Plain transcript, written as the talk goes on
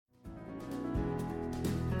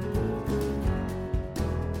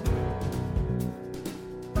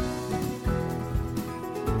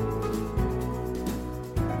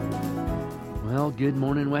Good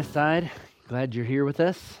morning, Westside. Glad you're here with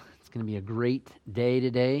us. It's going to be a great day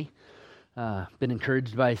today. Been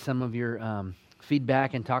encouraged by some of your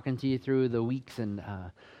feedback and talking to you through the weeks, and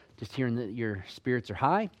just hearing that your spirits are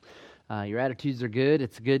high, your attitudes are good.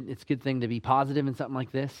 It's a good thing to be positive in something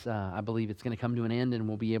like this. I believe it's going to come to an end, and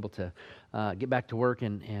we'll be able to get back to work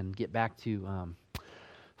and get back to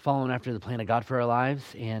following after the plan of God for our lives,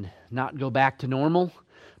 and not go back to normal,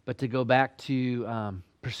 but to go back to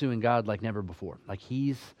pursuing God like never before. Like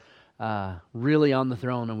He's really on the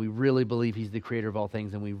throne, and we really believe He's the creator of all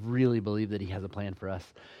things, and we really believe that He has a plan for us,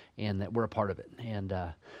 and that we're a part of it. And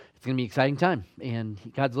it's going to be an exciting time, and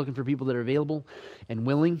God's looking for people that are available and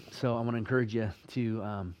willing. So I want to encourage you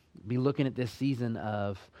to be looking at this season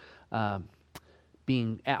of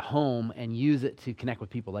being at home and use it to connect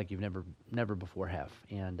with people like you've never before have,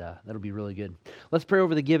 and that'll be really good. Let's pray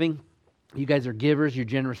over the giving. You guys are givers, you're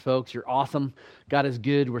generous folks, you're awesome. God is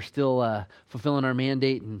good. We're still fulfilling our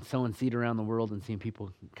mandate and sowing seed around the world and seeing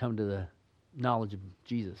people come to the knowledge of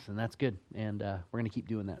Jesus, and that's good. And we're going to keep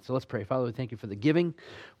doing that. So let's pray. Father, we thank you for the giving.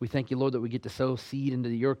 We thank you, Lord, that we get to sow seed into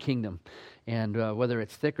your kingdom. And whether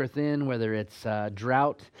it's thick or thin, whether it's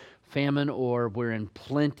drought, famine, or we're in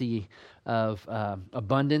plenty of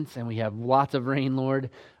abundance and we have lots of rain, Lord,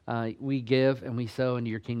 we give and we sow into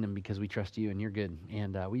your kingdom because we trust you and you're good.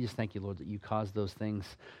 And we just thank you, Lord, that you cause those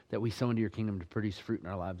things that we sow into your kingdom to produce fruit in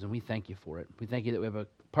our lives. And we thank you for it. We thank you that we have a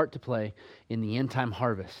part to play in the end time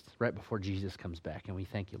harvest right before Jesus comes back. And we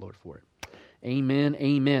thank you, Lord, for it. Amen.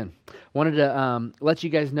 Amen. Wanted to let you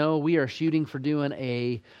guys know we are shooting for doing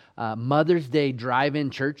a Mother's Day drive-in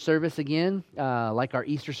church service again, like our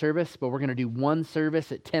Easter service, but we're going to do one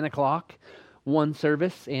service at 10 o'clock, one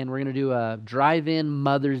service, and we're going to do a drive-in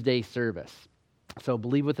Mother's Day service. So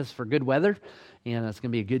believe with us for good weather, and it's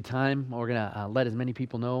going to be a good time. We're going to let as many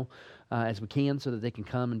people know as we can so that they can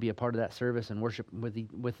come and be a part of that service and worship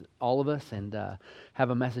with all of us, and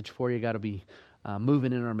have a message for you. Got to be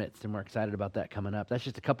moving in our midst, and we're excited about that coming up. That's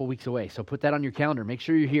just a couple weeks away, so put that on your calendar. Make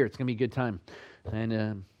sure you're here. It's going to be a good time,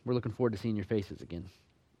 and we're looking forward to seeing your faces again.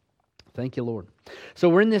 Thank you, Lord. So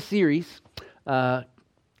we're in this series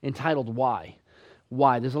entitled Why?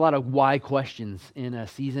 Why? There's a lot of why questions in a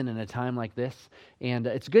season and a time like this, and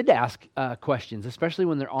it's good to ask questions, especially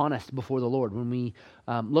when they're honest before the Lord, when we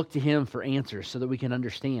look to Him for answers so that we can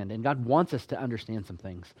understand, and God wants us to understand some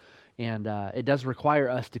things. And it does require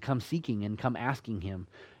us to come seeking and come asking Him.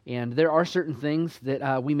 And there are certain things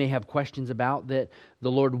that we may have questions about that the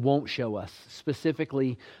Lord won't show us.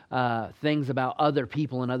 Specifically, things about other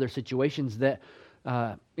people and other situations that,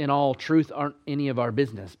 in all truth, aren't any of our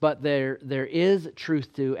business. But there is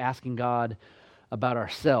truth to asking God about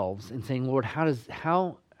ourselves and saying, Lord, how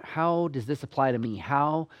does this apply to me?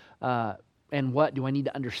 How and what do I need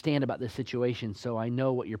to understand about this situation so I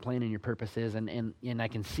know what your plan and your purpose is, and I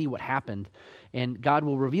can see what happened. And God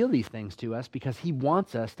will reveal these things to us because He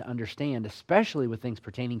wants us to understand, especially with things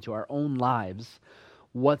pertaining to our own lives,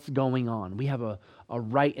 what's going on. We have a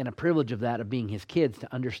right and a privilege of that, of being His kids,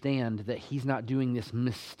 to understand that He's not doing this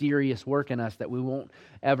mysterious work in us that we won't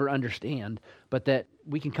ever understand, but that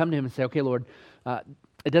we can come to Him and say, okay, Lord,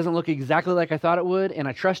 it doesn't look exactly like I thought it would, and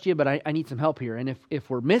I trust you, but I need some help here. And if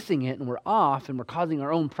we're missing it and we're off and we're causing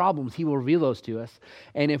our own problems, He will reveal those to us.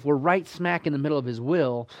 And if we're right smack in the middle of His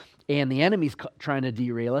will and the enemy's trying to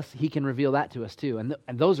derail us, He can reveal that to us too. And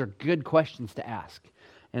those are good questions to ask.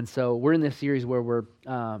 And so we're in this series where we're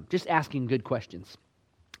just asking good questions.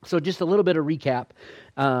 So just a little bit of recap.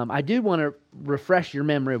 I do want to refresh your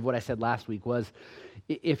memory of what I said last week was,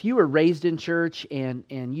 if you were raised in church and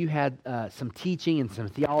you had some teaching and some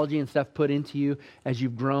theology and stuff put into you as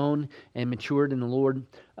you've grown and matured in the Lord,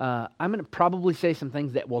 I'm going to probably say some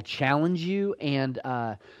things that will challenge you and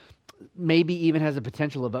maybe even has a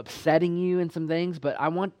potential of upsetting you in some things, but I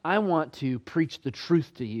want to preach the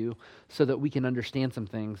truth to you so that we can understand some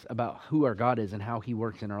things about who our God is and how He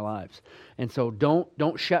works in our lives. And so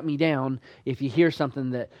don't shut me down if you hear something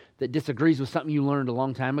that disagrees with something you learned a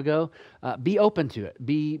long time ago. Be open to it.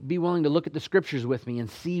 Be willing to look at the Scriptures with me and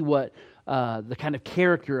see what the kind of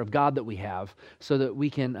character of God that we have, so that we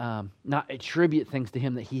can not attribute things to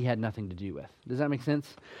Him that He had nothing to do with. Does that make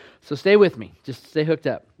sense? So stay with me. Just stay hooked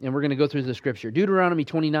up. And we're going to go through the Scripture. Deuteronomy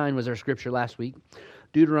 29 was our Scripture last week.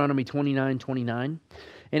 Deuteronomy 29:29.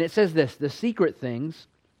 And it says this: the secret things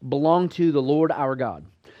belong to the Lord our God,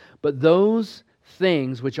 but those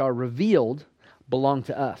things which are revealed belong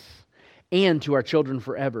to us and to our children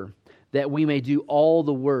forever, that we may do all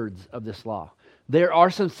the words of this law. There are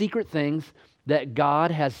some secret things that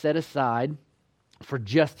God has set aside for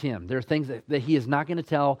just Him. There are things that He is not going to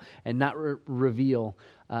tell and not reveal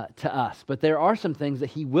to us. But there are some things that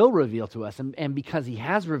he will reveal to us, and because he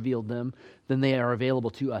has revealed them, then they are available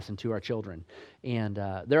to us and to our children. And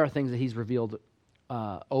there are things that he's revealed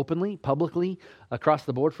openly, publicly, across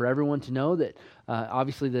the board for everyone to know, that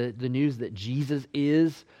obviously the news that Jesus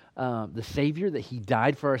is the Savior, that he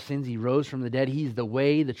died for our sins, he rose from the dead, he's the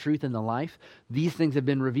way, the truth, and the life. These things have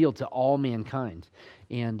been revealed to all mankind.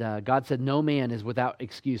 And God said no man is without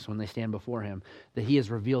excuse when they stand before him, that he has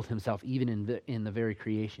revealed himself even in the very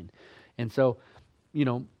creation. And so,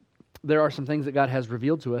 there are some things that God has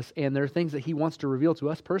revealed to us, and there are things that he wants to reveal to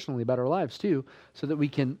us personally about our lives too, so that we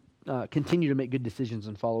can continue to make good decisions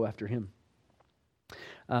and follow after him.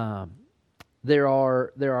 There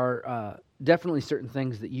are definitely certain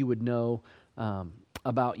things that you would know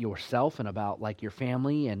about yourself and about like your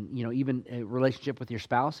family, and even a relationship with your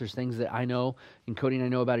spouse. There's things that I know, and Cody and I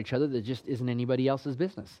know about each other, that just isn't anybody else's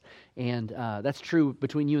business. And that's true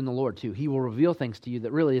between you and the Lord too. He will reveal things to you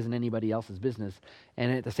that really isn't anybody else's business.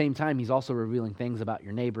 And at the same time, he's also revealing things about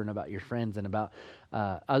your neighbor and about your friends and about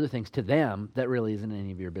other things to them that really isn't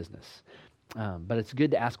any of your business. But it's good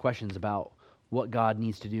to ask questions about what God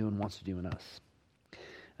needs to do and wants to do in us.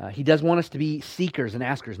 He does want us to be seekers and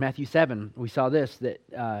askers. Matthew 7, we saw this,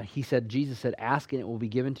 that Jesus said, ask and it will be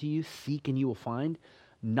given to you, seek and you will find,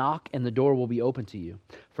 knock and the door will be open to you.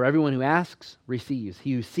 For everyone who asks, receives.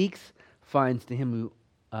 He who seeks, finds. To him who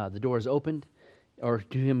the door is opened, or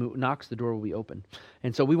to him who knocks, the door will be open.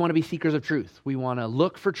 And so we want to be seekers of truth. We want to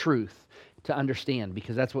look for truth to understand,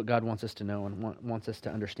 because that's what God wants us to know and wants us to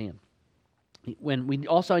understand. When we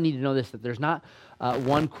also need to know this, that there's not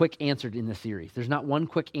one quick answer in this series. There's not one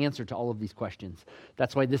quick answer to all of these questions.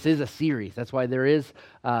 That's why this is a series. That's why there is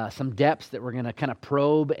some depths that we're going to kind of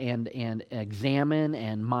probe and examine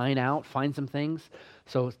and mine out, find some things.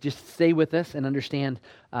 So just stay with us and understand,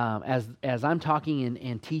 as I'm talking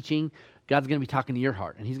and teaching, God's going to be talking to your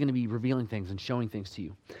heart, and he's going to be revealing things and showing things to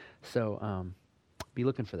you. So be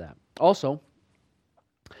looking for that. Also,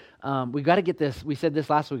 we've got to get this, we said this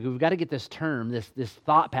last week, we've got to get this term, this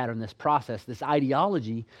thought pattern, this process, this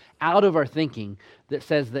ideology out of our thinking that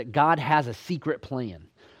says that God has a secret plan.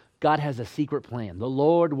 God has a secret plan. The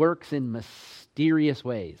Lord works in mysterious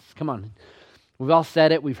ways. Come on. We've all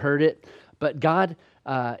said it, we've heard it, but God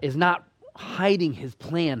is not hiding his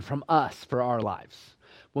plan from us for our lives.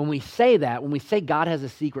 When we say that, when we say God has a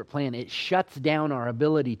secret plan, it shuts down our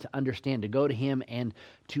ability to understand, to go to him and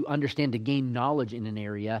to understand, to gain knowledge in an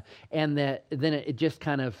area. And that then it just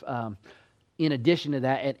kind of, in addition to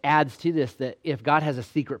that, it adds to this, that if God has a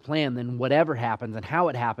secret plan, then whatever happens and how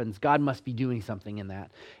it happens, God must be doing something in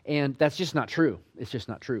that. And that's just not true. It's just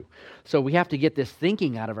not true. So we have to get this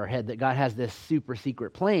thinking out of our head that God has this super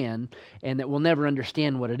secret plan and that we'll never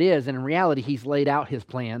understand what it is. And in reality, he's laid out his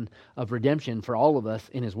plan of redemption for all of us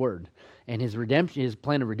in his word. And his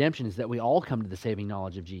plan of redemption is that we all come to the saving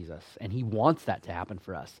knowledge of Jesus. And he wants that to happen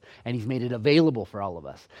for us. And he's made it available for all of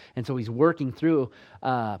us. And so he's working through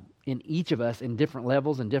in each of us in different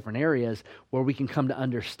levels and different areas where we can come to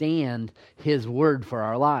understand his word for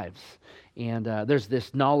our lives. And there's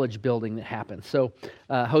this knowledge building that happens. So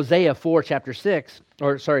Hosea 4, chapter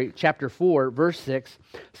 4, verse 6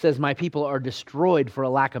 says, my people are destroyed for a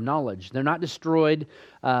lack of knowledge. They're not destroyed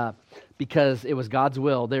because it was God's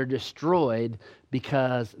will. They're destroyed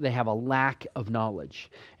because they have a lack of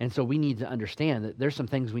knowledge. And so we need to understand that there's some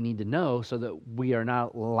things we need to know so that we are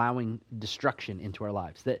not allowing destruction into our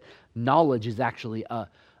lives. That knowledge is actually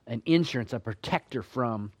an insurance, a protector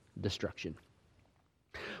from destruction.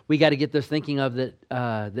 We got to get this thinking of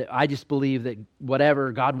that I just believe that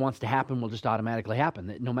whatever God wants to happen will just automatically happen.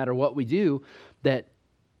 That no matter what we do, that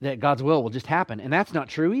God's will just happen. And that's not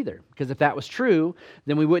true either. Because if that was true,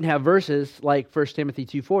 then we wouldn't have verses like 1 Timothy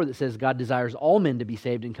 2:4 that says God desires all men to be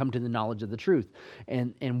saved and come to the knowledge of the truth.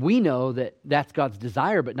 And we know that that's God's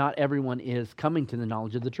desire, but not everyone is coming to the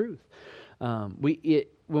knowledge of the truth. When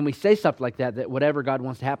we say stuff like that whatever God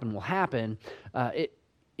wants to happen will happen,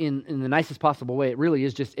 in the nicest possible way, it really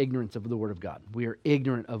is just ignorance of the Word of God. We are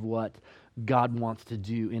ignorant of what God wants to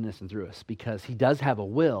do in us and through us, because he does have a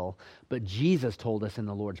will, but Jesus told us in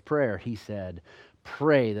the Lord's Prayer, he said,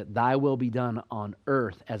 pray that thy will be done on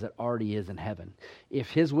earth as it already is in heaven. If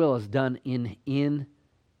his will is done in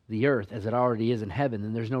the earth as it already is in heaven,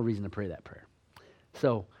 then there's no reason to pray that prayer.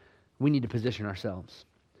 So we need to position ourselves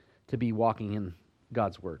to be walking in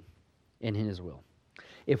God's Word and in his will.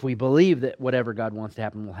 If we believe that whatever God wants to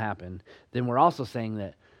happen will happen, then we're also saying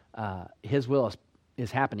that his will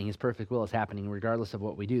is happening, his perfect will is happening regardless of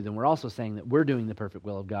what we do. Then we're also saying that we're doing the perfect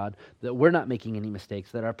will of God, that we're not making any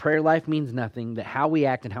mistakes, that our prayer life means nothing, that how we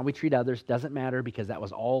act and how we treat others doesn't matter because that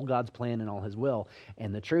was all God's plan and all his will.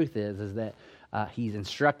 And the truth is that He's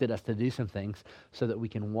instructed us to do some things so that we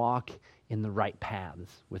can walk in the right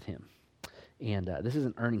paths with Him. And this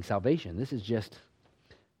isn't earning salvation. This is just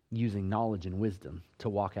using knowledge and wisdom to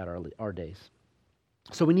walk out our days.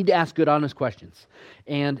 So we need to ask good, honest questions.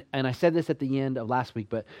 And I said this at the end of last week,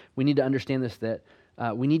 but we need to understand this, that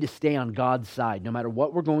we need to stay on God's side. No matter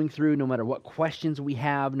what we're going through, no matter what questions we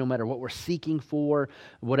have, no matter what we're seeking for,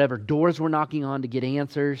 whatever doors we're knocking on to get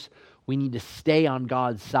answers, we need to stay on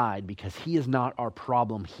God's side because He is not our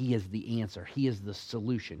problem. He is the answer. He is the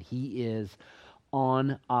solution. He is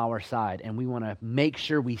on our side, and we want to make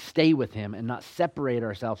sure we stay with Him and not separate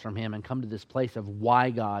ourselves from Him and come to this place of, why,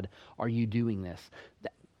 God, are you doing this?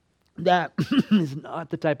 That is not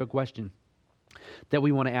the type of question that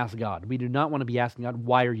we want to ask God. We do not want to be asking God,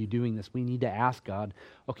 why are you doing this? We need to ask God,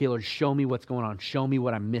 okay, Lord, show me what's going on. Show me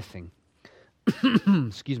what I'm missing.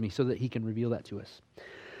 Excuse me, so that He can reveal that to us.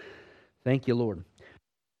 Thank you, Lord.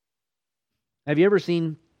 Have you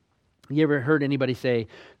ever heard anybody say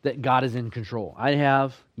that God is in control? I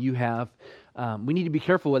have, you have. We need to be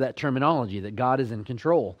careful with that terminology, that God is in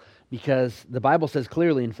control, because the Bible says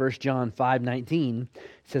clearly in 1 John 5:19, it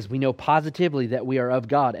says, we know positively that we are of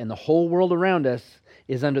God, and the whole world around us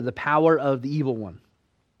is under the power of the evil one.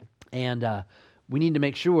 And we need to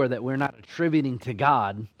make sure that we're not attributing to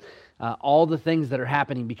God all the things that are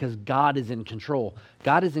happening, because God is in control.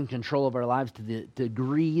 God is in control of our lives to the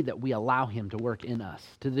degree that we allow Him to work in us,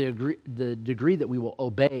 to the degree that we will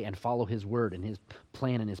obey and follow His word and His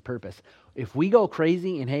plan and His purpose. If we go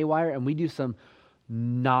crazy and haywire and we do some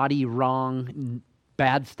naughty, wrong,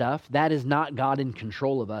 bad stuff, that is not God in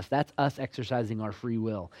control of us. That's us exercising our free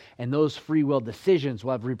will. And those free will decisions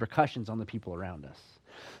will have repercussions on the people around us.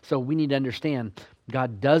 So we need to understand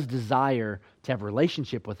God does desire to have a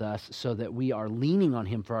relationship with us so that we are leaning on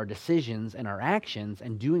Him for our decisions and our actions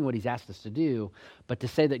and doing what He's asked us to do. But to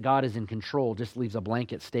say that God is in control just leaves a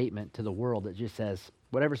blanket statement to the world that just says,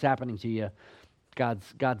 whatever's happening to you,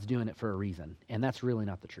 God's doing it for a reason. And that's really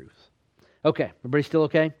not the truth. Okay, everybody still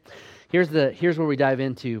okay? Here's where we dive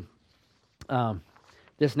into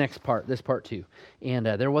this next part, this part 2. And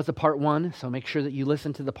there was a part 1, so make sure that you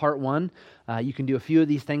listen to the part 1. You can do a few of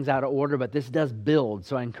these things out of order, but this does build.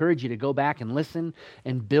 So I encourage you to go back and listen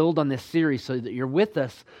and build on this series so that you're with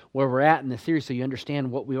us where we're at in this series, so you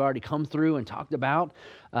understand what we've already come through and talked about,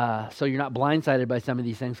 so you're not blindsided by some of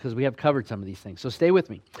these things, because we have covered some of these things. So stay with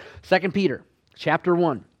me. 2 Peter chapter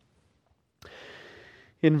 1.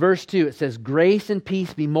 In verse 2, it says, grace and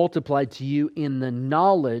peace be multiplied to you in the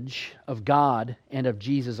knowledge of God and of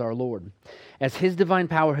Jesus our Lord, as His divine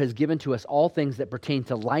power has given to us all things that pertain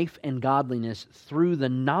to life and godliness through the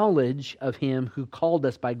knowledge of Him who called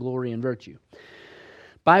us by glory and virtue,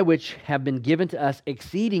 by which have been given to us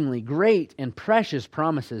exceedingly great and precious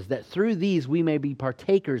promises, that through these we may be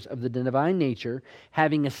partakers of the divine nature,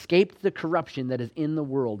 having escaped the corruption that is in the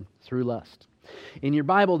world through lust. In your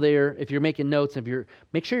Bible there, if you're making notes,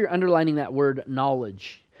 make sure you're underlining that word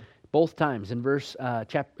knowledge both times in verse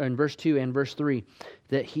 2 and verse 3,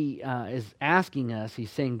 that He is asking us,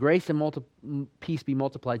 He's saying, grace and peace be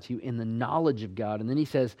multiplied to you in the knowledge of God. And then He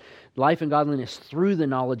says, life and godliness through the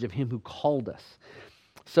knowledge of Him who called us.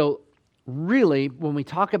 So really, when we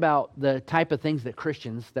talk about the type of things that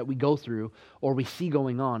Christians, that we go through or we see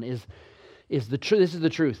going on, this is the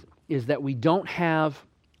truth, is that we don't have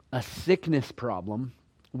a sickness problem,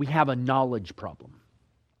 we have a knowledge problem.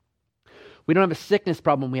 We don't have a sickness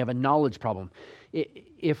problem, we have a knowledge problem.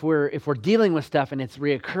 If we're dealing with stuff and it's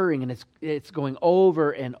reoccurring and it's going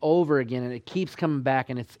over and over again and it keeps coming back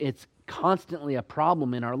and it's constantly a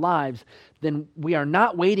problem in our lives, then we are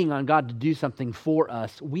not waiting on God to do something for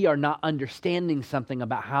us. We are not understanding something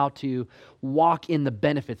about how to walk in the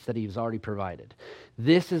benefits that He's already provided.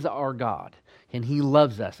 This is our God. And He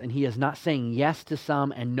loves us, and He is not saying yes to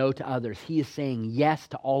some and no to others. He is saying yes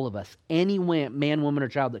to all of us. Any man, woman, or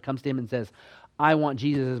child that comes to Him and says, I want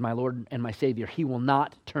Jesus as my Lord and my Savior, He will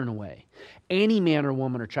not turn away. Any man or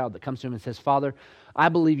woman or child that comes to Him and says, Father, I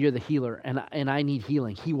believe You're the healer, and I need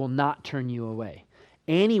healing, He will not turn you away.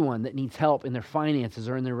 Anyone that needs help in their finances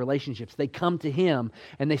or in their relationships, they come to Him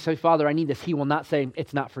and they say, Father, I need this. He will not say,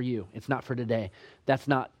 it's not for you. It's not for today. That's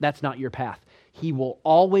not your path. He will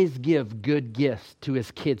always give good gifts to His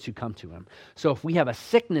kids who come to Him. So if we have a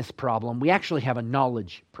sickness problem, we actually have a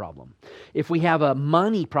knowledge problem. If we have a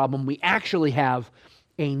money problem, we actually have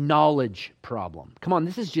a knowledge problem. Come on,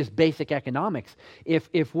 this is just basic economics.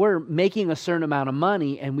 If we're making a certain amount of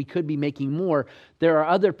money and we could be making more, there are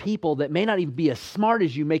other people that may not even be as smart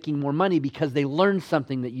as you making more money because they learned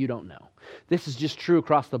something that you don't know. This is just true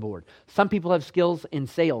across the board. Some people have skills in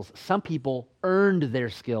sales. Some people earned their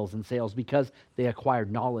skills in sales because they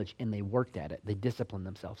acquired knowledge and they worked at it. They disciplined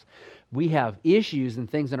themselves. We have issues and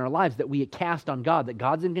things in our lives that we cast on God, that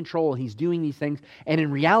God's in control and He's doing these things. And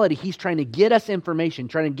in reality, He's trying to get us information,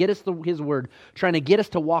 trying to get us His Word, trying to get us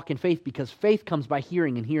to walk in faith, because faith comes by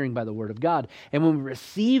hearing and hearing by the Word of God. And when we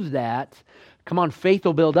receive that, come on, faith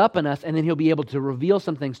will build up in us, and then He'll be able to reveal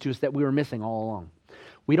some things to us that we were missing all along.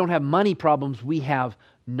 We don't have money problems, we have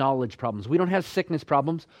knowledge problems. We don't have sickness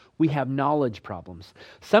problems, we have knowledge problems.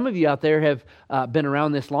 Some of you out there have been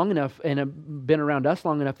around this long enough and have been around us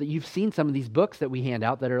long enough that you've seen some of these books that we hand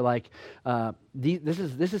out that are like,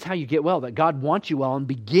 this is how you get well, that God wants you well, and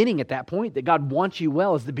beginning at that point, that God wants you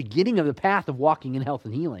well is the beginning of the path of walking in health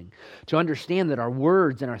and healing. To understand that our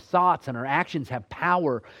words and our thoughts and our actions have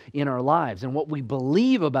power in our lives, and what we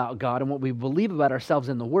believe about God and what we believe about ourselves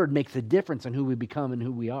in the Word makes a difference in who we become and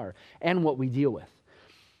who we are and what we deal with.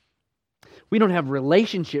 We don't have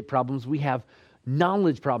relationship problems, we have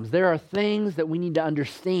knowledge problems. There are things that we need to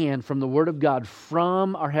understand from the Word of God,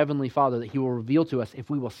 from our Heavenly Father, that He will reveal to us. If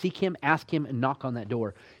we will seek Him, ask Him, and knock on that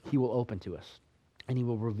door, He will open to us. And He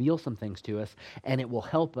will reveal some things to us, and it will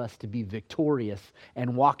help us to be victorious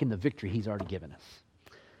and walk in the victory He's already given us.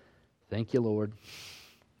 Thank you, Lord.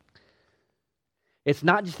 It's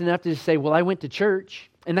not just enough to just say, well, I went to church.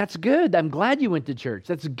 And that's good. I'm glad you went to church.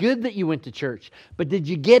 That's good that you went to church. But did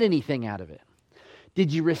you get anything out of it?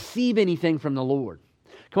 Did you receive anything from the Lord?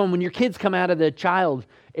 Come on, when your kids come out of the child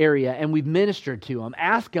area and we've ministered to them,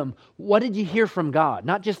 ask them, what did you hear from God?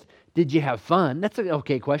 Not just, did you have fun? That's an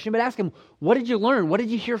okay question. But ask them, what did you learn? What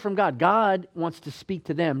did you hear from God? God wants to speak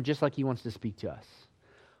to them just like He wants to speak to us.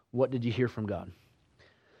 What did you hear from God?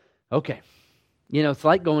 Okay. You know, it's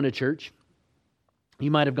like going to church. You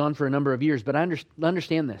might have gone for a number of years, but I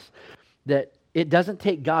understand this, that it doesn't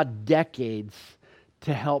take God decades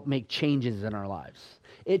to help make changes in our lives.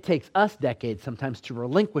 It takes us decades sometimes to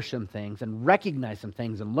relinquish some things and recognize some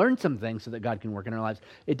things and learn some things so that God can work in our lives.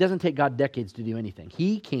 It doesn't take God decades to do anything.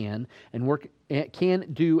 He can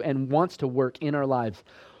do and wants to work in our lives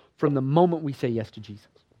from the moment we say yes to Jesus.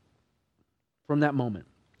 From that moment.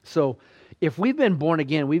 So if we've been born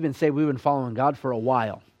again, we've been following God for a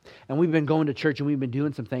while, and we've been going to church and we've been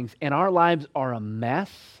doing some things, and our lives are a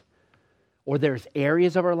mess, or there's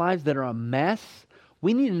areas of our lives that are a mess,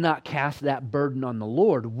 we need to not cast that burden on the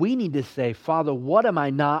Lord. We need to say, Father, what am I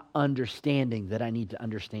not understanding that I need to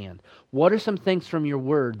understand? What are some things from your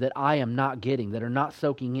word that I am not getting, that are not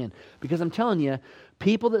soaking in? Because I'm telling you,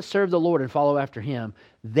 people that serve the Lord and follow after Him,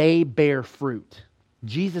 they bear fruit.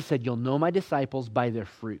 Jesus said, you'll know my disciples by their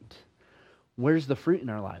fruit. Where's the fruit in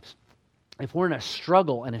our lives? If we're in a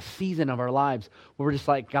struggle and a season of our lives where we're just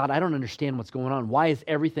like, God, I don't understand what's going on. Why is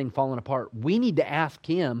everything falling apart? We need to ask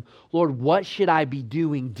Him, Lord, what should I be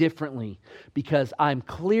doing differently? Because I'm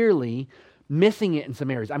clearly missing it in some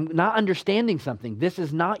areas. I'm not understanding something. This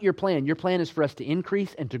is not your plan. Your plan is for us to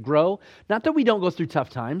increase and to grow. Not that we don't go through tough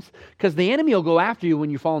times, because the enemy will go after you when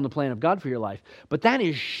you fall in the plan of God for your life. But that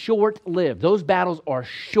is short-lived. Those battles are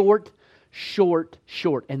short,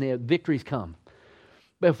 and the victories come.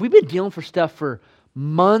 But if we've been dealing for stuff for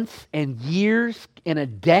months and years and a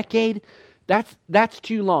decade, that's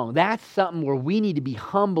too long. That's something where we need to be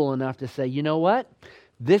humble enough to say, you know what?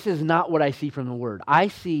 This is not what I see from the Word. I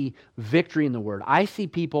see victory in the Word. I see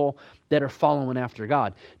people that are following after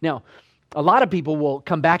God. Now, a lot of people will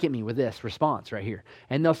come back at me with this response right here.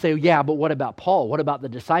 And they'll say, yeah, but what about Paul? What about the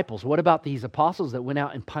disciples? What about these apostles that went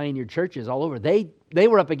out and pioneered churches all over? They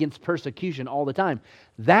were up against persecution all the time.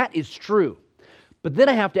 That is true. But then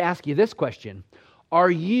I have to ask you this question.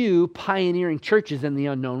 Are you pioneering churches in the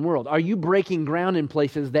unknown world? Are you breaking ground in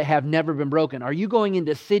places that have never been broken? Are you going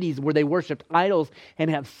into cities where they worshiped idols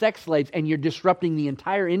and have sex slaves and you're disrupting the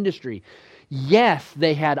entire industry? Yes,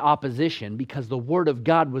 they had opposition because the Word of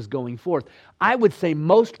God was going forth. I would say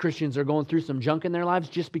most Christians are going through some junk in their lives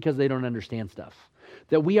just because they don't understand stuff.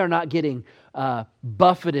 That we are not getting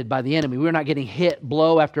buffeted by the enemy. We're not getting hit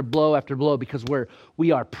blow after blow after blow because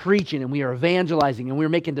we are preaching and we are evangelizing and we're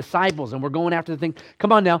making disciples and we're going after the thing.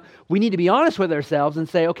 Come on now. We need to be honest with ourselves and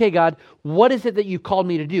say, okay, God, what is it that you called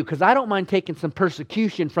me to do? Because I don't mind taking some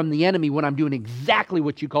persecution from the enemy when I'm doing exactly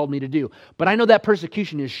what you called me to do. But I know that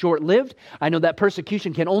persecution is short-lived. I know that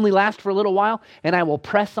persecution can only last for a little while, and I will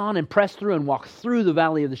press on and press through and walk through the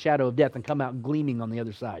valley of the shadow of death and come out gleaming on the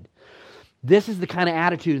other side. This is the kind of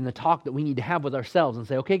attitude and the talk that we need to have with ourselves and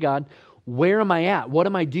say, okay, God, Where am I at? What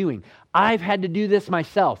am I doing? I've had to do this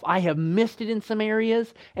myself. I have missed it in some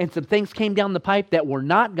areas, and some things came down the pipe that were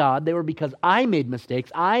not God. They were because I made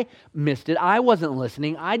mistakes. I missed it. I wasn't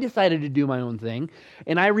listening. I decided to do my own thing,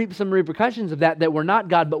 and I reaped some repercussions of that were not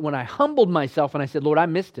God. But when I humbled myself and I said, Lord, I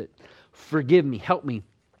missed it. Forgive me. Help me.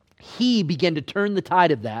 He began to turn the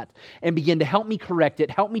tide of that and began to help me correct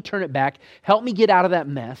it, help me turn it back, help me get out of that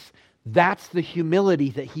mess. That's the humility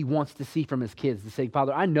that he wants to see from his kids, to say,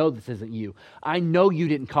 Father, I know this isn't you. I know you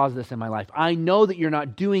didn't cause this in my life. I know that you're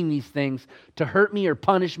not doing these things to hurt me or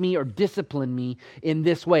punish me or discipline me in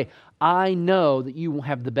this way. I know that you will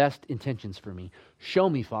have the best intentions for me. Show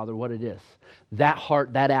me, Father, what it is. That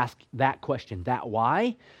heart, that ask, that question, that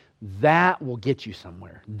why, that will get you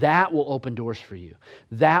somewhere. That will open doors for you.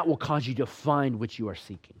 That will cause you to find what you are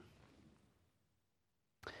seeking.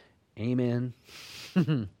 Amen.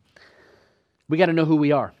 We got to know who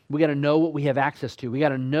we are. We got to know what we have access to. We got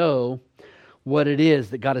to know what it is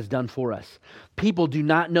that God has done for us. People do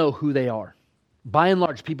not know who they are. By and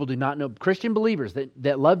large, people do not know. Christian believers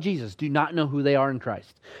that love Jesus do not know who they are in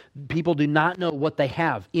Christ. People do not know what they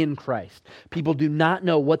have in Christ. People do not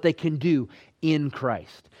know what they can do in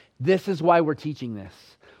Christ. This is why we're teaching this.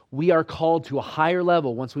 We are called to a higher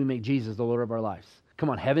level once we make Jesus the Lord of our lives. Come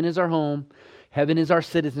on, heaven is our home. Heaven is our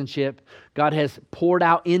citizenship. God has poured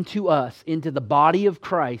out into us, into the body of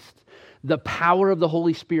Christ, the power of the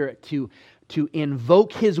Holy Spirit to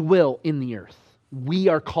invoke His will in the earth. We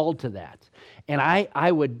are called to that. And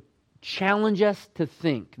I would challenge us to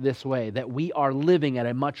think this way, that we are living at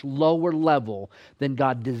a much lower level than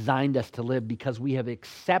God designed us to live because we have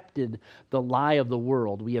accepted the lie of the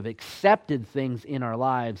world. We have accepted things in our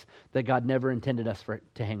lives that God never intended us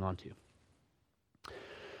to hang on to.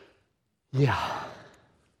 Yeah.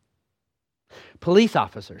 Police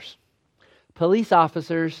officers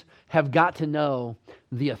have got to know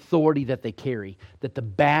the authority that they carry, that the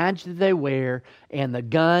badge that they wear and the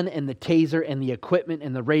gun and the taser and the equipment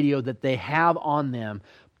and the radio that they have on them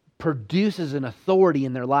produces an authority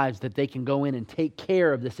in their lives that they can go in and take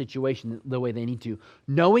care of the situation the way they need to,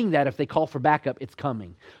 knowing that if they call for backup, it's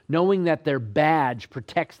coming, knowing that their badge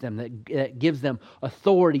protects them, that gives them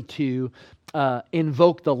authority to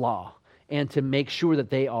invoke the law and to make sure that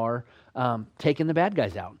they are taking the bad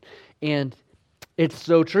guys out. And it's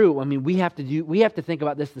so true. I mean, we have to think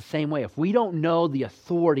about this the same way. If we don't know the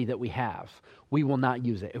authority that we have, we will not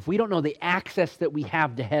use it. If we don't know the access that we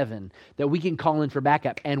have to heaven, that we can call in for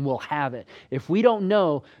backup and we'll have it. If we don't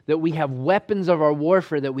know that we have weapons of our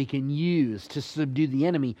warfare that we can use to subdue the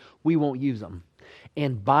enemy, we won't use them.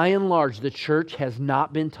 And by and large, the church has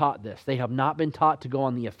not been taught this. They have not been taught to go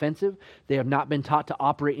on the offensive. They have not been taught to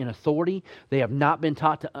operate in authority. They have not been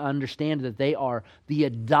taught to understand that they are the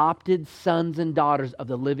adopted sons and daughters of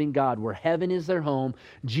the living God, where heaven is their home,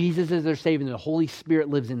 Jesus is their Savior, and the Holy Spirit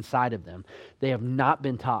lives inside of them. They have not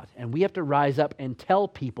been taught. And we have to rise up and tell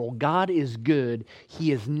people God is good.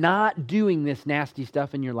 He is not doing this nasty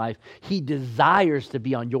stuff in your life. He desires to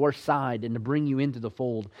be on your side and to bring you into the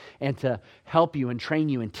fold and to help you and train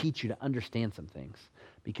you and teach you to understand some things,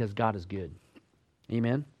 because God is good.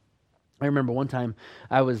 Amen? I remember one time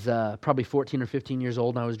I was probably 14 or 15 years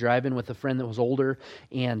old, and I was driving with a friend that was older,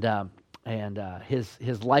 and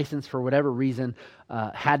his license, for whatever reason,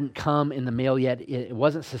 hadn't come in the mail yet. It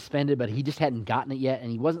wasn't suspended, but he just hadn't gotten it yet,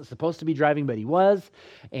 and he wasn't supposed to be driving, but he was.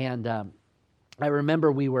 And I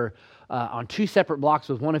remember we were on two separate blocks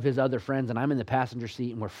with one of his other friends, and I'm in the passenger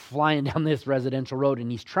seat, and we're flying down this residential road,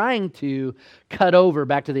 and he's trying to cut over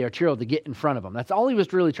back to the arterial to get in front of him. That's all he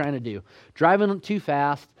was really trying to do. Driving too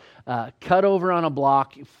fast, cut over on a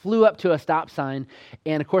block, flew up to a stop sign,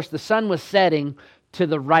 and of course the sun was setting to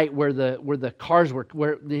the right where the cars were,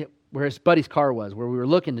 where his buddy's car was, where we were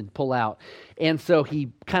looking to pull out. And so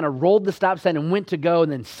he kind of rolled the stop sign and went to go,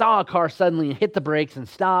 and then saw a car suddenly and hit the brakes and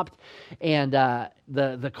stopped. And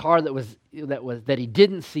the car that he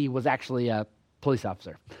didn't see was actually a police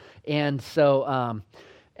officer. And so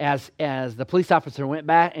as the police officer went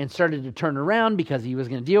back and started to turn around because he was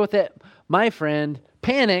going to deal with it, my friend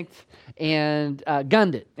panicked and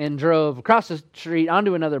gunned it and drove across the street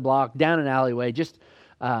onto another block, down an alleyway, just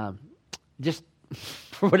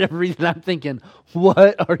for whatever reason. I'm thinking,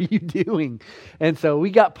 what are you doing? And so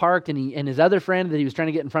we got parked, and his other friend that he was trying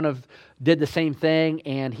to get in front of did the same thing.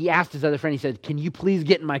 And he asked his other friend, he said, "Can you please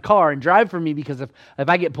get in my car and drive for me? Because if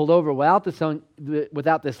I get pulled over without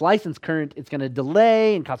this license current, it's going to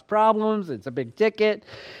delay and cause problems. It's a big ticket."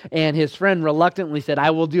 And his friend reluctantly said,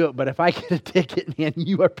 "I will do it, but if I get a ticket, man,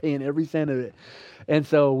 you are paying every cent of it." And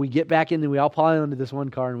so we get back in and we all pile into this one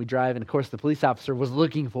car and we drive. And of course, the police officer was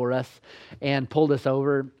looking for us and pulled us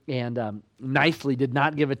over and nicely did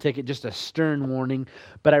not give a ticket, just a stern warning.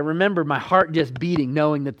 But I remember my heart just beating,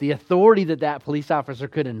 knowing that the authority that police officer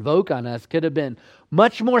could invoke on us could have been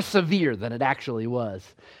much more severe than it actually was.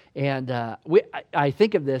 And I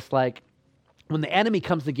think of this like when the enemy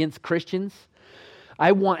comes against Christians,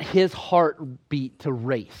 I want his heartbeat to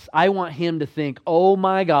race. I want him to think, oh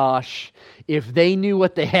my gosh, if they knew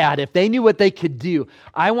what they had, if they knew what they could do.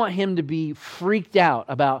 I want him to be freaked out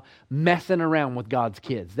about messing around with God's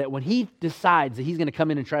kids. That when he decides that he's going to come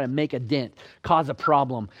in and try to make a dent, cause a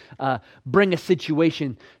problem, bring a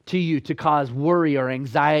situation to you to cause worry or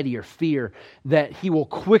anxiety or fear, that he will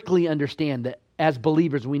quickly understand that as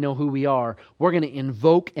believers, we know who we are. We're going to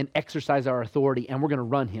invoke and exercise our authority, and we're going to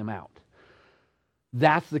run him out.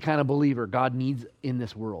 That's the kind of believer God needs in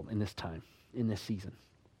this world, in this time, in this season.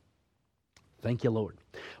 Thank you, Lord.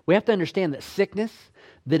 We have to understand that sickness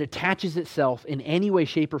that attaches itself in any way,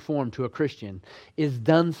 shape, or form to a Christian is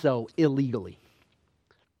done so illegally.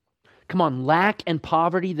 Come on, lack and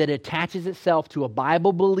poverty that attaches itself to a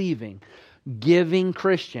Bible-believing, giving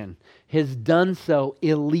Christian has done so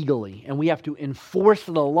illegally. And we have to enforce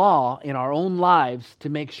the law in our own lives to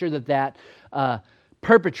make sure that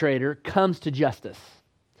perpetrator comes to justice.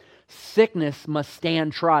 Sickness must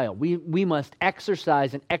stand trial. We must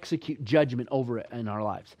exercise and execute judgment over it in our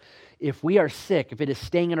lives. If we are sick, if it is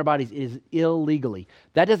staying in our bodies, it is illegally.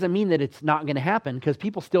 That doesn't mean that it's not going to happen, because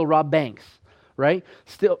people still rob banks, right?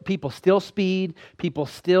 People still speed. People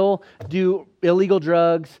still do illegal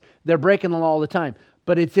drugs. They're breaking the law all the time.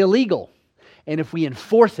 But it's illegal. And if we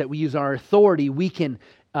enforce it, we use our authority, we can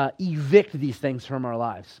evict these things from our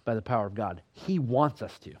lives by the power of God. He wants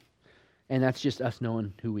us to. And that's just us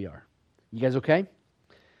knowing who we are. You guys okay?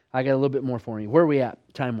 I got a little bit more for you. Where are we at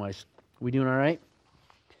time-wise? We doing all right?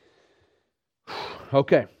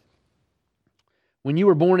 Okay. When you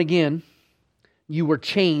were born again, you were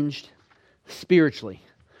changed spiritually.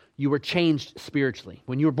 You were changed spiritually.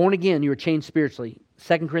 When you were born again, you were changed spiritually.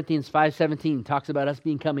 2 Corinthians 5:17 talks about us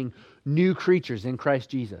becoming new creatures in Christ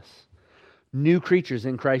Jesus. New creatures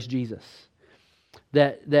in Christ Jesus.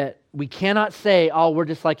 That we cannot say, oh, we're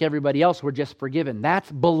just like everybody else, we're just forgiven.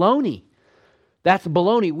 That's baloney. That's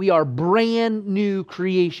baloney. We are brand new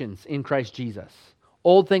creations in Christ Jesus.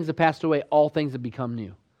 Old things have passed away, all things have become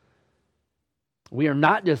new. We are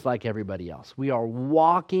not just like everybody else. We are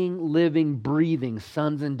walking, living, breathing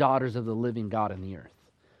sons and daughters of the living God in the earth.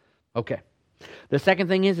 Okay. The second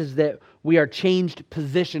thing is that we are changed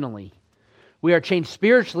positionally. We are changed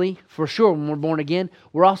spiritually, for sure, when we're born again.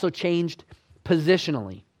 We're also changed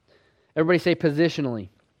positionally. Everybody say positionally.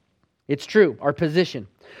 It's true, our position.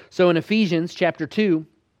 So in Ephesians chapter 2,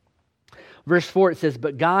 verse 4, it says,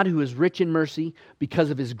 "But God, who is rich in mercy,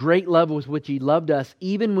 because of His great love with which He loved us,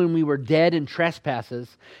 even when we were dead in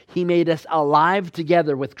trespasses, He made us alive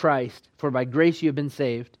together with Christ. For by grace you have been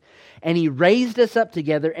saved. And He raised us up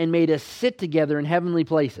together and made us sit together in heavenly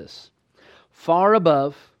places, far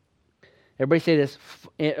above," everybody say this,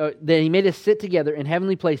 "that He made us sit together in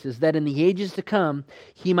heavenly places, that in the ages to come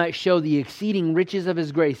He might show the exceeding riches of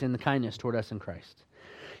His grace and the kindness toward us in Christ."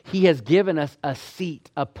 He has given us a seat,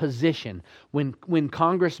 a position. When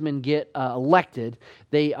congressmen get elected,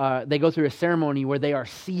 they go through a ceremony where they are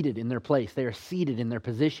seated in their place. They are seated in their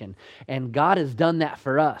position. And God has done that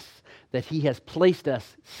for us, that He has placed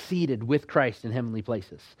us seated with Christ in heavenly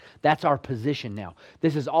places. That's our position now.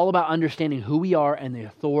 This is all about understanding who we are and the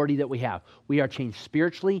authority that we have. We are changed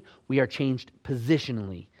spiritually. We are changed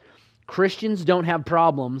positionally. Christians don't have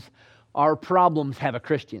problems. Our problems have a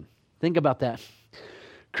Christian. Think about that.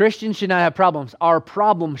 Christians should not have problems. Our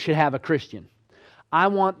problem should have a Christian. I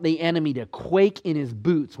want the enemy to quake in his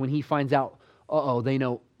boots when he finds out, they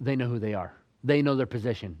know who they are. They know their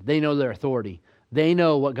position. They know their authority. They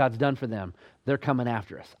know what God's done for them. They're coming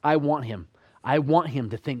after us. I want him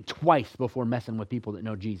to think twice before messing with people that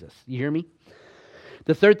know Jesus. You hear me?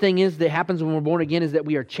 The third thing is that happens when we're born again is that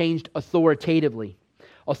we are changed authoritatively.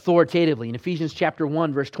 In Ephesians chapter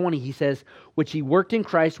 1, verse 20, he says, "Which He worked in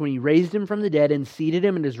Christ when He raised Him from the dead and seated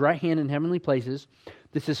Him at His right hand in heavenly places.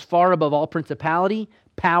 This is far above all principality,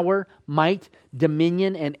 power, might,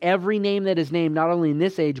 dominion, and every name that is named, not only in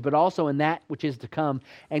this age, but also in that which is to come.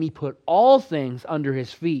 And He put all things under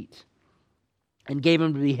His feet and gave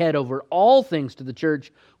Him to be head over all things to the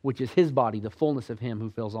church, which is His body, the fullness of Him who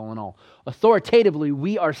fills all in all." Authoritatively,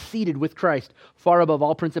 we are seated with Christ far above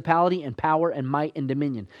all principality and power and might and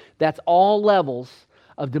dominion. That's all levels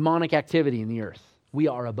of demonic activity in the earth. We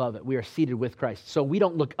are above it. We are seated with Christ. So we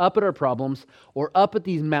don't look up at our problems or up at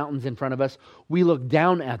these mountains in front of us. We look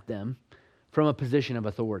down at them from a position of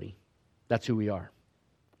authority. That's who we are.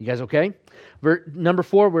 You guys okay? Number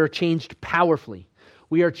 4, we're changed powerfully.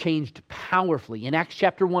 We are changed powerfully. In Acts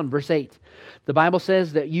chapter 1, verse 8, the Bible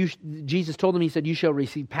says that Jesus told them, he said, you shall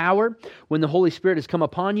receive power when the Holy Spirit has come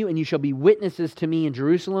upon you, and you shall be witnesses to me in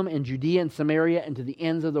Jerusalem and Judea and Samaria and to the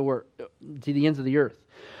ends of the earth.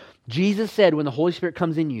 Jesus said when the Holy Spirit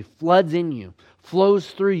comes in you, floods in you, flows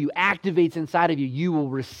through you, activates inside of you, you will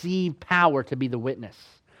receive power to be the witness.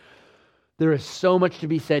 There is so much to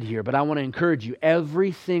be said here, but I want to encourage you,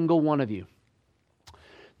 every single one of you,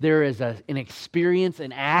 there is an experience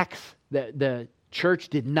in Acts that the church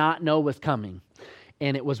did not know was coming.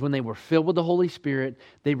 And it was when they were filled with the Holy Spirit,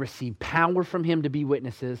 they received power from Him to be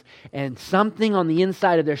witnesses, and something on the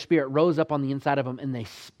inside of their spirit rose up on the inside of them, and they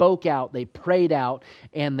spoke out, they prayed out,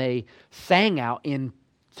 and they sang out in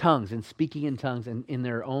tongues and speaking in tongues and in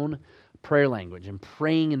their own prayer language and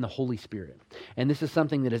praying in the Holy Spirit. And this is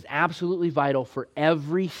something that is absolutely vital for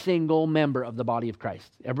every single member of the body of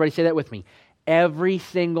Christ. Everybody say that with me. Every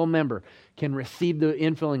single member can receive the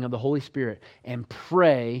infilling of the Holy Spirit and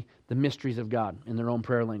pray the mysteries of God in their own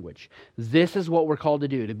prayer language. This is what we're called to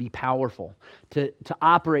do, to be powerful, to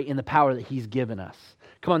operate in the power that He's given us.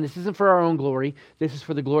 Come on, this isn't for our own glory. This is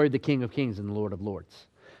for the glory of the King of Kings and the Lord of Lords.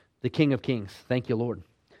 The King of Kings. Thank you, Lord.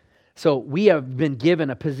 So we have been given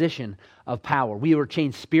a position of power. We were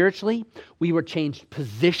changed spiritually. We were changed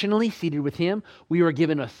positionally, seated with Him. We were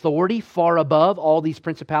given authority far above all these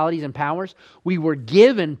principalities and powers. We were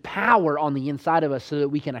given power on the inside of us so that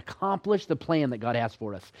we can accomplish the plan that God has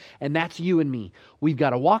for us. And that's you and me. We've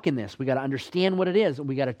got to walk in this. We've got to understand what it is. And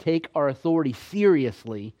we've got to take our authority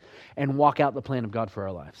seriously and walk out the plan of God for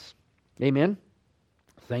our lives. Amen?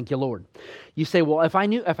 Thank you, Lord. You say, well, if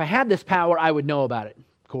I had this power, I would know about it.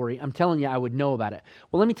 Corey, I'm telling you, I would know about it.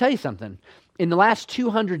 Well, let me tell you something. In the last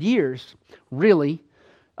 200 years, really,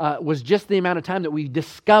 was just the amount of time that we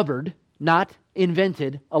discovered, not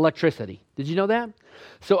invented, electricity. Did you know that?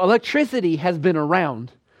 So electricity has been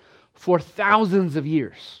around for thousands of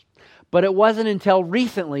years. But it wasn't until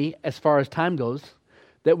recently, as far as time goes,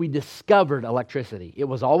 that we discovered electricity. It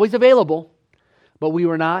was always available, but we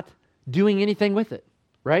were not doing anything with it.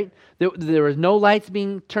 Right? There was no lights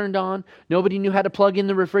being turned on. Nobody knew how to plug in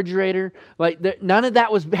the refrigerator. None of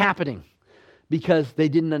that was happening because they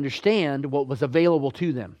didn't understand what was available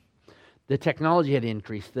to them. The technology had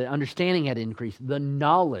increased. The understanding had increased. The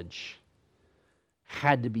knowledge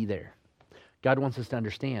had to be there. God wants us to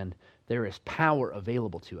understand there is power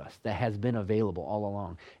available to us that has been available all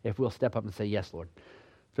along. If we'll step up and say, yes, Lord,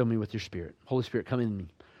 fill me with your Spirit. Holy Spirit, come in me.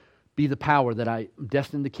 Be the power that I am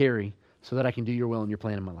destined to carry so that I can do your will and your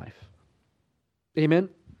plan in my life. Amen?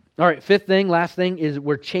 All right, last thing is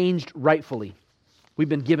we're changed rightfully. We've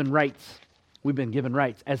been given rights. We've been given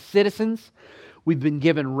rights. As citizens, we've been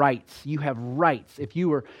given rights. You have rights. If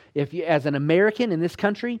you as an American in this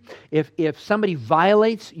country, if somebody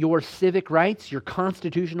violates your civic rights, your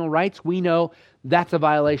constitutional rights, we know that's a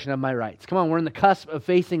violation of my rights. Come on, we're in the cusp of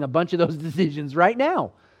facing a bunch of those decisions right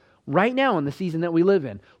now. Right now in the season that we live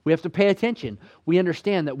in. We have to pay attention. We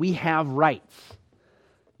understand that we have rights.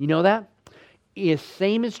 You know that?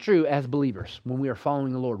 Same is true as believers when we are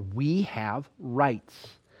following the Lord. We have rights.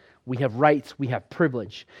 We have rights. We have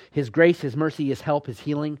privilege. His grace, His mercy, His help, His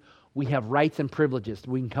healing. We have rights and privileges.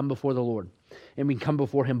 We can come before the Lord and we can come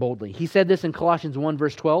before Him boldly. He said this in Colossians 1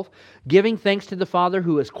 verse 12, giving thanks to the Father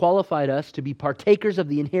who has qualified us to be partakers of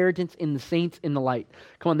the inheritance in the saints in the light.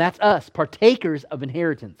 Come on, that's us, partakers of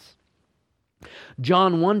inheritance.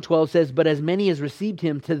 John 1:12 says, but as many as received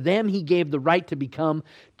Him, to them He gave the right to become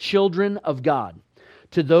children of God,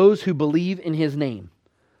 to those who believe in His name.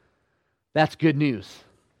 That's good news.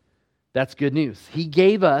 That's good news. He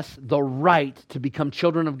gave us the right to become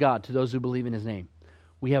children of God to those who believe in His name.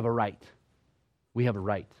 We have a right. We have a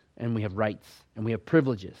right, and we have rights, and we have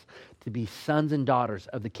privileges to be sons and daughters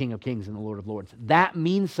of the King of Kings and the Lord of Lords. That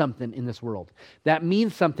means something in this world. That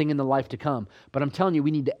means something in the life to come. But I'm telling you,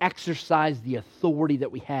 we need to exercise the authority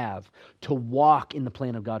that we have to walk in the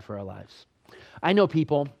plan of God for our lives. I know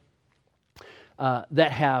people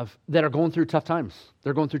that are going through tough times.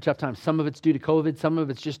 They're going through tough times. Some of it's due to COVID. Some of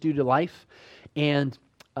it's just due to life. And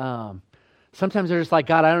sometimes they're just like,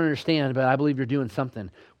 God, I don't understand, but I believe you're doing something.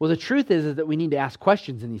 Well, the truth is that we need to ask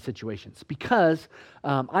questions in these situations because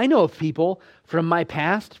I know of people from my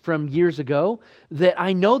past, from years ago, that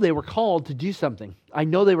I know they were called to do something. I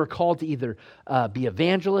know they were called to either be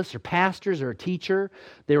evangelists or pastors or a teacher.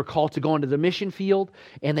 They were called to go into the mission field,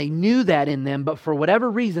 and they knew that in them, but for whatever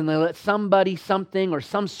reason, they let somebody, something, or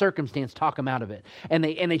some circumstance talk them out of it. And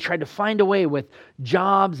they tried to find a way with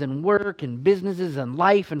jobs and work and businesses and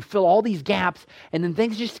life and fill all these gaps, and then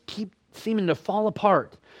things just keep seeming to fall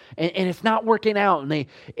apart, and it's not working out,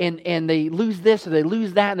 and they lose this or they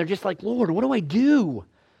lose that, and they're just like, Lord, what do I do?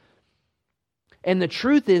 And the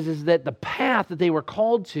truth is that the path that they were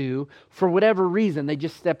called to, for whatever reason, they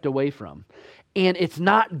just stepped away from. And it's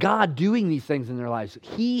not God doing these things in their lives.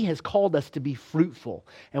 He has called us to be fruitful.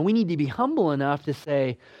 And we need to be humble enough to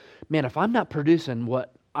say, man, if I'm not producing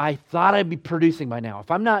what I thought I'd be producing by now, if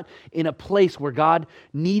I'm not in a place where God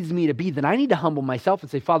needs me to be, then I need to humble myself and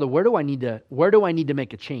say, Father, where do I need to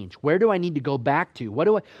make a change? Where do I need to go back to?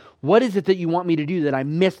 What is it that you want me to do that I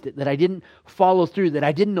missed it, that I didn't follow through, that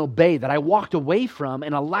I didn't obey, that I walked away from,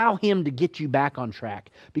 and allow Him to get you back on track?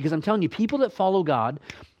 Because I'm telling you, people that follow God,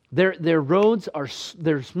 their roads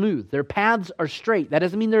they're smooth, their paths are straight. That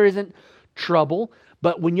doesn't mean there isn't trouble,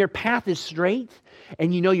 but when your path is straight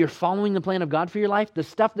and you know you're following the plan of God for your life, the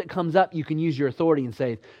stuff that comes up, you can use your authority and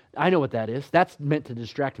say, I know what that is. That's meant to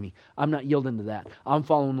distract me. I'm not yielding to that. I'm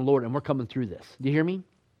following the Lord, and we're coming through this. Do you hear me?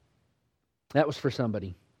 That was for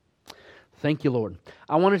somebody. Thank you, Lord.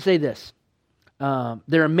 I want to say this.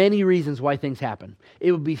 There are many reasons why things happen.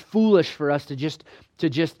 It would be foolish for us to just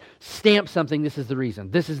stamp something, this is the reason,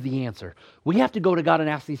 this is the answer. We have to go to God and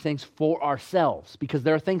ask these things for ourselves, because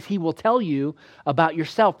there are things He will tell you about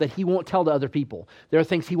yourself that He won't tell to other people. There are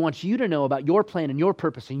things He wants you to know about your plan and your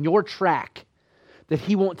purpose and your track that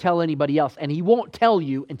He won't tell anybody else. And He won't tell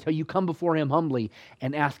you until you come before Him humbly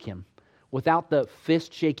and ask Him. Without the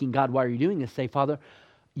fist shaking, God, why are you doing this? Say, Father,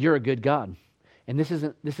 you're a good God. And this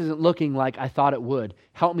isn't looking like I thought it would.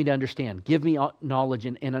 Help me to understand. Give me knowledge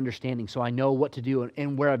and understanding so I know what to do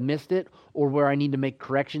and where I've missed it or where I need to make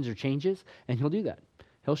corrections or changes. And He'll do that.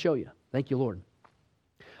 He'll show you. Thank you, Lord.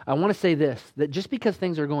 I want to say this, that just because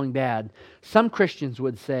things are going bad, some Christians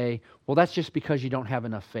would say, well, that's just because you don't have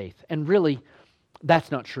enough faith. And really,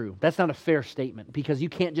 that's not true. That's not a fair statement, because you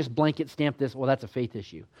can't just blanket stamp this, well, that's a faith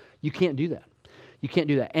issue. You can't do that. You can't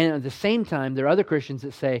do that. And at the same time, there are other Christians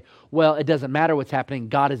that say, well, it doesn't matter what's happening,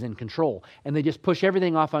 God is in control. And they just push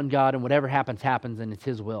everything off on God, and whatever happens, happens, and it's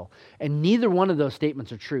His will. And neither one of those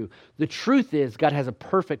statements are true. The truth is, God has a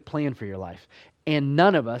perfect plan for your life. And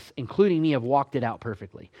none of us, including me, have walked it out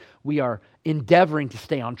perfectly. We are endeavoring to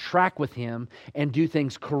stay on track with Him and do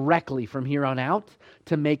things correctly from here on out,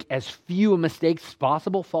 to make as few mistakes as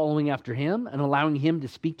possible following after Him and allowing Him to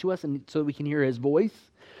speak to us and so we can hear His voice.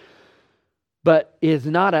 But it's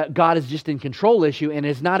not a God is just in control issue, and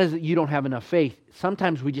it's not as that you don't have enough faith.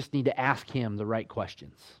 Sometimes we just need to ask Him the right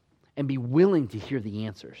questions and be willing to hear the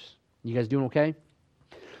answers. You guys doing okay?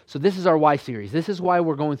 So this is our Why series. This is why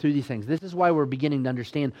we're going through these things. This is why we're beginning to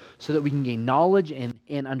understand, so that we can gain knowledge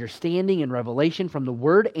and understanding and revelation from the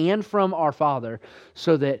Word and from our Father,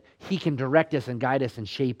 so that He can direct us and guide us and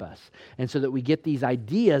shape us. And so that we get these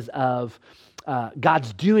ideas of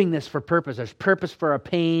God's doing this for purpose. There's purpose for our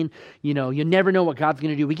pain. You never know what God's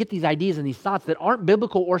going to do. We get these ideas and these thoughts that aren't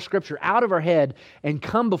biblical or Scripture out of our head and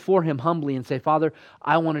come before Him humbly and say, Father,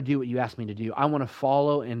 I want to do what you asked me to do. I want to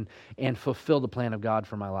follow and fulfill the plan of God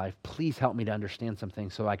for my life. Please help me to understand some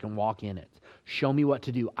things so I can walk in it. Show me what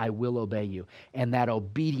to do. I will obey you. And that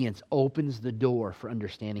obedience opens the door for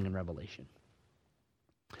understanding and revelation.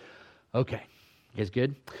 Okay. You guys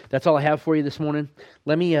good? That's all I have for you this morning.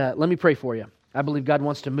 Let me pray for you. I believe God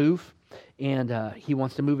wants to move, and He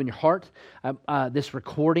wants to move in your heart. This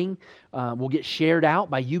recording will get shared out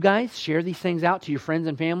by you guys. Share these things out to your friends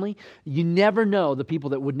and family. You never know, the people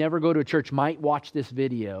that would never go to a church might watch this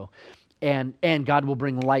video, and God will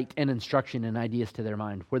bring light and instruction and ideas to their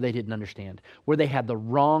mind where they didn't understand, where they had the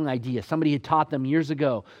wrong idea. Somebody had taught them years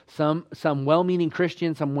ago, some well-meaning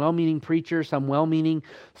Christian, some well-meaning preacher,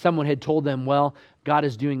 someone had told them, well, God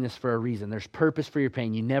is doing this for a reason. There's purpose for your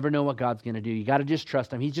pain. You never know what God's going to do. You got to just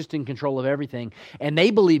trust Him. He's just in control of everything. And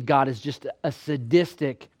they believe God is just a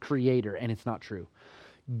sadistic creator, and it's not true.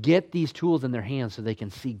 Get these tools in their hands so they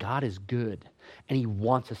can see God is good, and He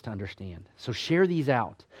wants us to understand. So share these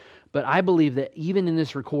out. But I believe that even in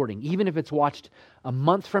this recording, even if it's watched a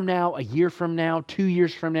month from now, a year from now, 2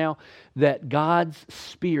 years from now, that God's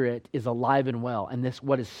Spirit is alive and well, and this,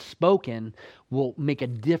 what is spoken, will make a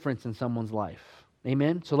difference in someone's life.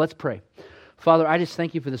 Amen? So let's pray. Father, I just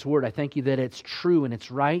thank You for this word. I thank You that it's true and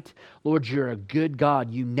it's right. Lord, You're a good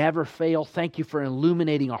God. You never fail. Thank You for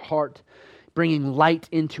illuminating our heart, bringing light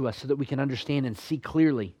into us so that we can understand and see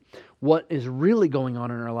clearly what is really going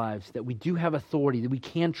on in our lives, that we do have authority, that we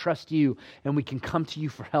can trust You, and we can come to You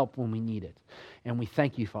for help when we need it. And we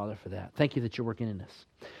thank You, Father, for that. Thank You that You're working in us.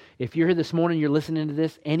 If you're here this morning, you're listening to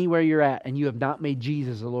this, anywhere you're at, and you have not made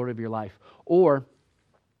Jesus the Lord of your life, or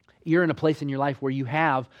You're in a place in your life where you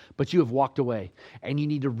have, but you have walked away, and you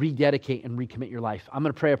need to rededicate and recommit your life. I'm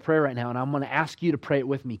going to pray a prayer right now, and I'm going to ask you to pray it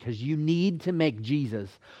with me, because you need to make Jesus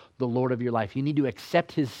the Lord of your life. You need to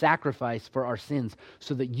accept his sacrifice for our sins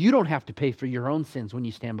so that you don't have to pay for your own sins when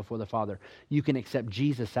you stand before the Father. You can accept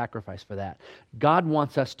Jesus' sacrifice for that. God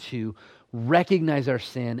wants us to recognize our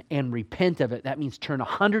sin and repent of it. That means turn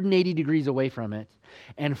 180 degrees away from it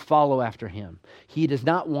and follow after him. He does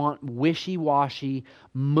not want wishy-washy,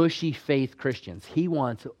 mushy faith Christians. He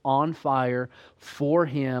wants on fire for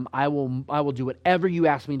him, I will do whatever you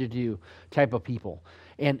ask me to do type of people.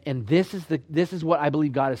 And this is what I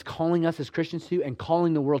believe God is calling us as Christians to, and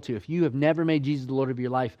calling the world to. If you have never made Jesus the Lord of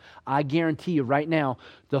your life, I guarantee you right now,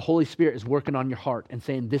 the Holy Spirit is working on your heart and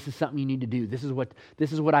saying, this is something you need to do. This is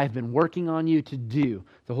what I've been working on you to do.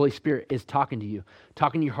 The Holy Spirit is talking to you,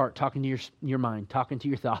 talking to your heart, talking to your mind, talking to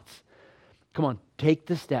your thoughts. Come on, take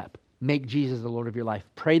the step. Make Jesus the Lord of your life.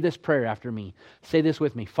 Pray this prayer after me. Say this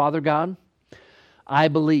with me. Father God, I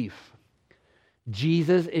believe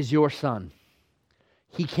Jesus is your Son.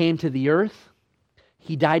 He came to the earth.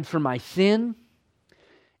 He died for my sin.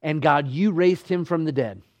 And God, you raised him from the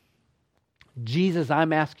dead. Jesus,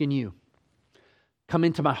 I'm asking you, come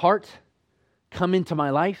into my heart, come into my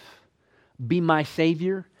life, be my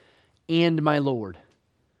Savior and my Lord,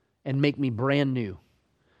 and make me brand new.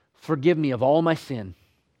 Forgive me of all my sin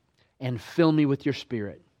and fill me with your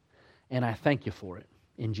Spirit. And I thank you for it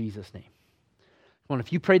in Jesus' name. Come on,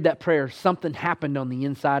 if you prayed that prayer, something happened on the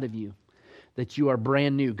inside of you, that you are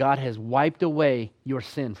brand new. God has wiped away your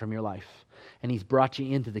sin from your life, and he's brought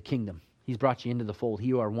you into the kingdom. He's brought you into the fold.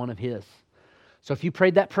 You are one of his. So if you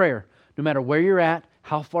prayed that prayer, no matter where you're at,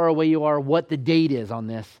 how far away you are, what the date is on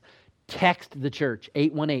this, text the church,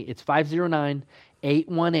 818. It's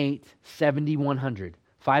 509-818-7100.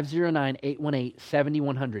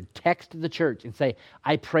 509-818-7100. Text the church and say,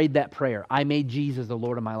 I prayed that prayer. I made Jesus the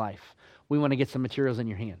Lord of my life. We want to get some materials in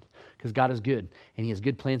your hand, because God is good, and he has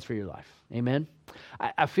good plans for your life. Amen?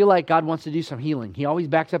 I feel like God wants to do some healing. He always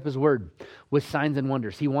backs up his word with signs and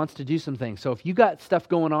wonders. He wants to do some things. So if you got stuff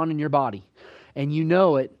going on in your body, and you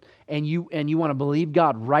know it, and you want to believe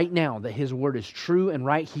God right now that his word is true and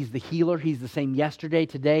right, he's the healer. He's the same yesterday,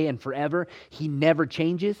 today, and forever. He never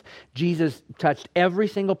changes. Jesus touched every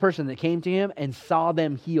single person that came to him and saw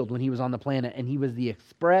them healed when he was on the planet, and he was the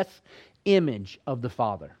express image of the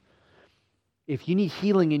Father. If you need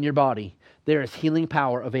healing in your body, there is healing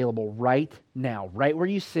power available right now, right where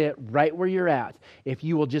you sit, right where you're at. If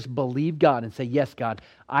you will just believe God and say, yes, God,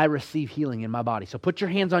 I receive healing in my body. So put your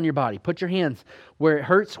hands on your body. Put your hands where it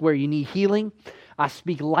hurts, where you need healing. I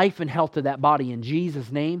speak life and health to that body in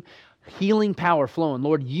Jesus' name. Healing power flowing.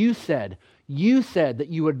 Lord, you said that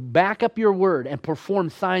you would back up your word and perform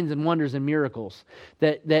signs and wonders and miracles.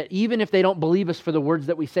 That even if they don't believe us for the words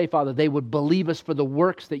that we say, Father, they would believe us for the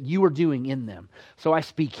works that you are doing in them. So I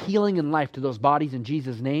speak healing and life to those bodies in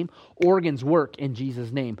Jesus' name. Organs work in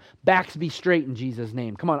Jesus' name. Backs be straight in Jesus'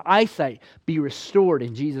 name. Come on, eyesight be restored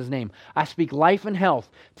in Jesus' name. I speak life and health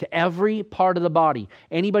to every part of the body.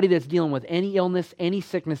 Anybody that's dealing with any illness, any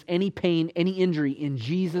sickness, any pain, any injury, in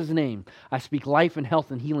Jesus' name, I speak life and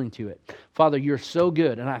health and healing to it. Father, you're so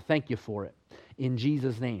good, and I thank you for it. In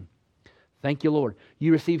Jesus' name. Thank you, Lord.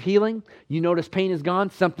 You receive healing. You notice pain is gone.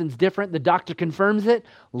 Something's different. The doctor confirms it.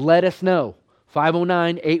 Let us know.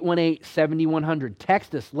 509-818-7100.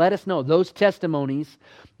 Text us. Let us know. Those testimonies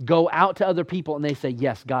go out to other people, and they say,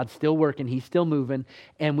 yes, God's still working. He's still moving,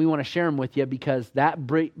 and we want to share them with you, because that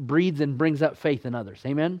breeds and brings up faith in others.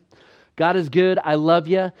 Amen? God is good. I love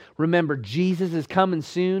you. Remember, Jesus is coming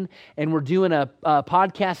soon, and we're doing a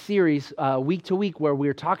podcast series week to week where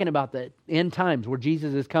we're talking about the end times, where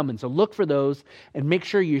Jesus is coming. So look for those, and make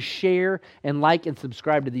sure you share and like and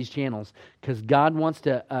subscribe to these channels, because God wants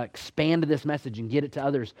to expand this message and get it to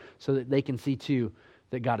others so that they can see too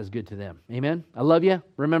that God is good to them. Amen? I love you.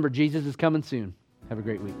 Remember, Jesus is coming soon. Have a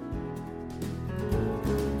great week.